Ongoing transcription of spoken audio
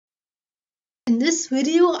this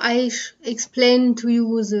video I explain to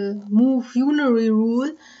you the move unary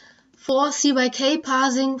rule for CYK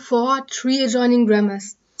parsing for tree adjoining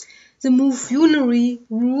grammars. The move unary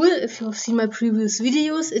rule, if you have seen my previous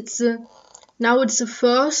videos, it's the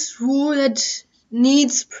first rule that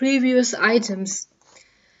needs previous items.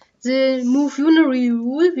 The move unary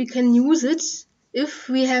rule, we can use it if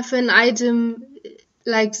we have an item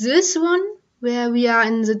like this one, where we are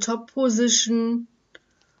in the top position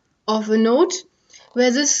of a node,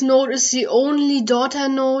 where this node is the only daughter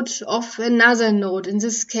node of another node. In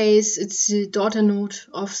this case, it's the daughter node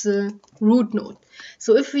of the root node.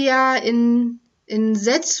 So if we are in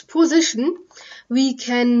that position, we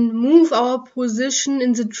can move our position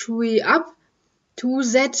in the tree up to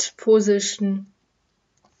that position.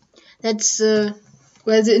 That's the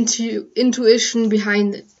intuition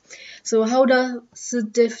behind it. So how does the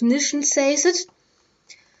definition says it?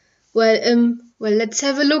 Well, let's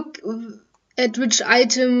have a look at which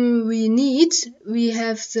item we need. We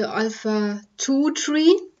have the alpha 2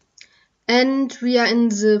 tree, and we are in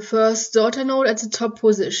the first daughter node at the top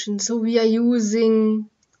position. So we are using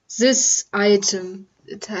this item.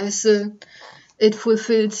 It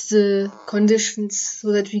fulfills the conditions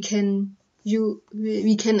so that we can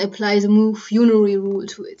apply the move unary rule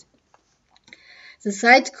to it.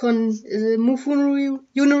 The move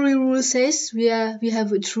unary rule says we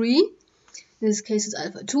have a tree. In this case, it's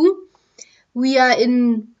alpha 2. We are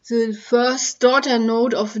in the first daughter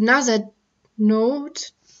node of another node.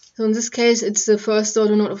 So in this case, it's the first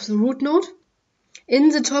daughter node of the root node. In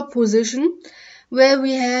the top position, where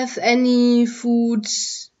we have any foot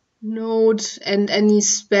node and any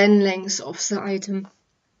span length of the item.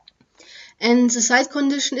 And the side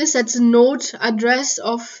condition is that the node address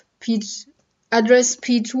of address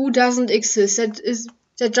P2 doesn't exist.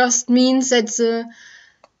 That just means that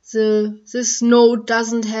this node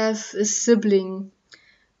doesn't have a sibling.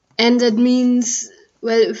 And that means,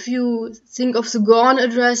 well, if you think of the Gorn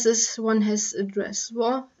address, this one has address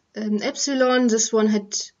epsilon, this one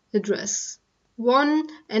had address 1,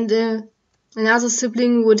 and another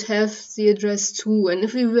sibling would have the address 2. And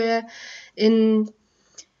if we were in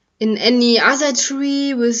any other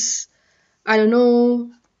tree with, I don't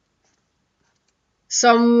know,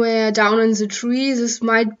 somewhere down in the tree, this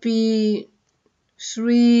might be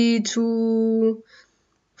 3, 2,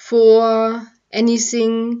 4,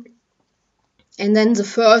 anything, and then the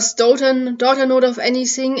first daughter node of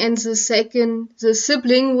anything, and the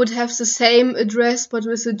sibling would have the same address but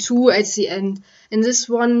with a 2 at the end. And this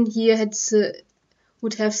one here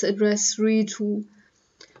would have the address 3, 2,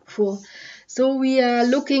 4. So we are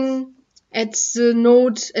looking at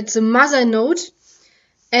the mother node,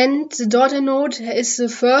 and the daughter node is the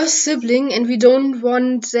first sibling, and we don't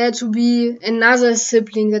want there to be another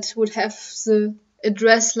sibling that would have the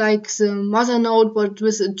address like the mother node but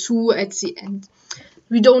with a 2 at the end.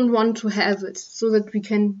 We don't want to have it, so that we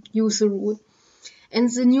can use the rule. And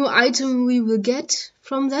the new item we will get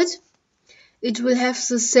from that, it will have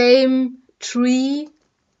the same tree.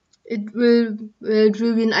 It will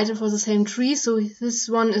be an item for the same tree, so this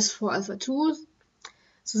one is for alpha 2.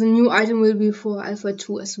 So the new item will be for alpha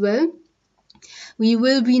 2 as well. We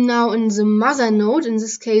will be now in the mother node, in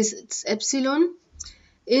this case it's epsilon,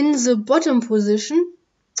 in the bottom position.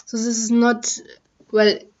 So this is not,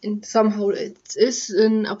 well, somehow it is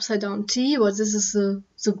an upside down T, but this is the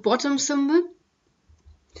bottom symbol.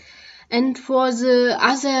 And for the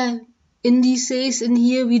other indices in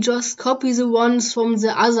here, we just copy the ones from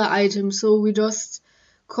the other item. So we just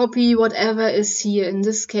copy whatever is here. In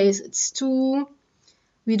this case it's 2.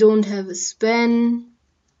 We don't have a span,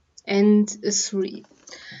 and a 3.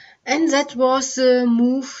 And that was the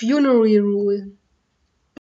move unary rule.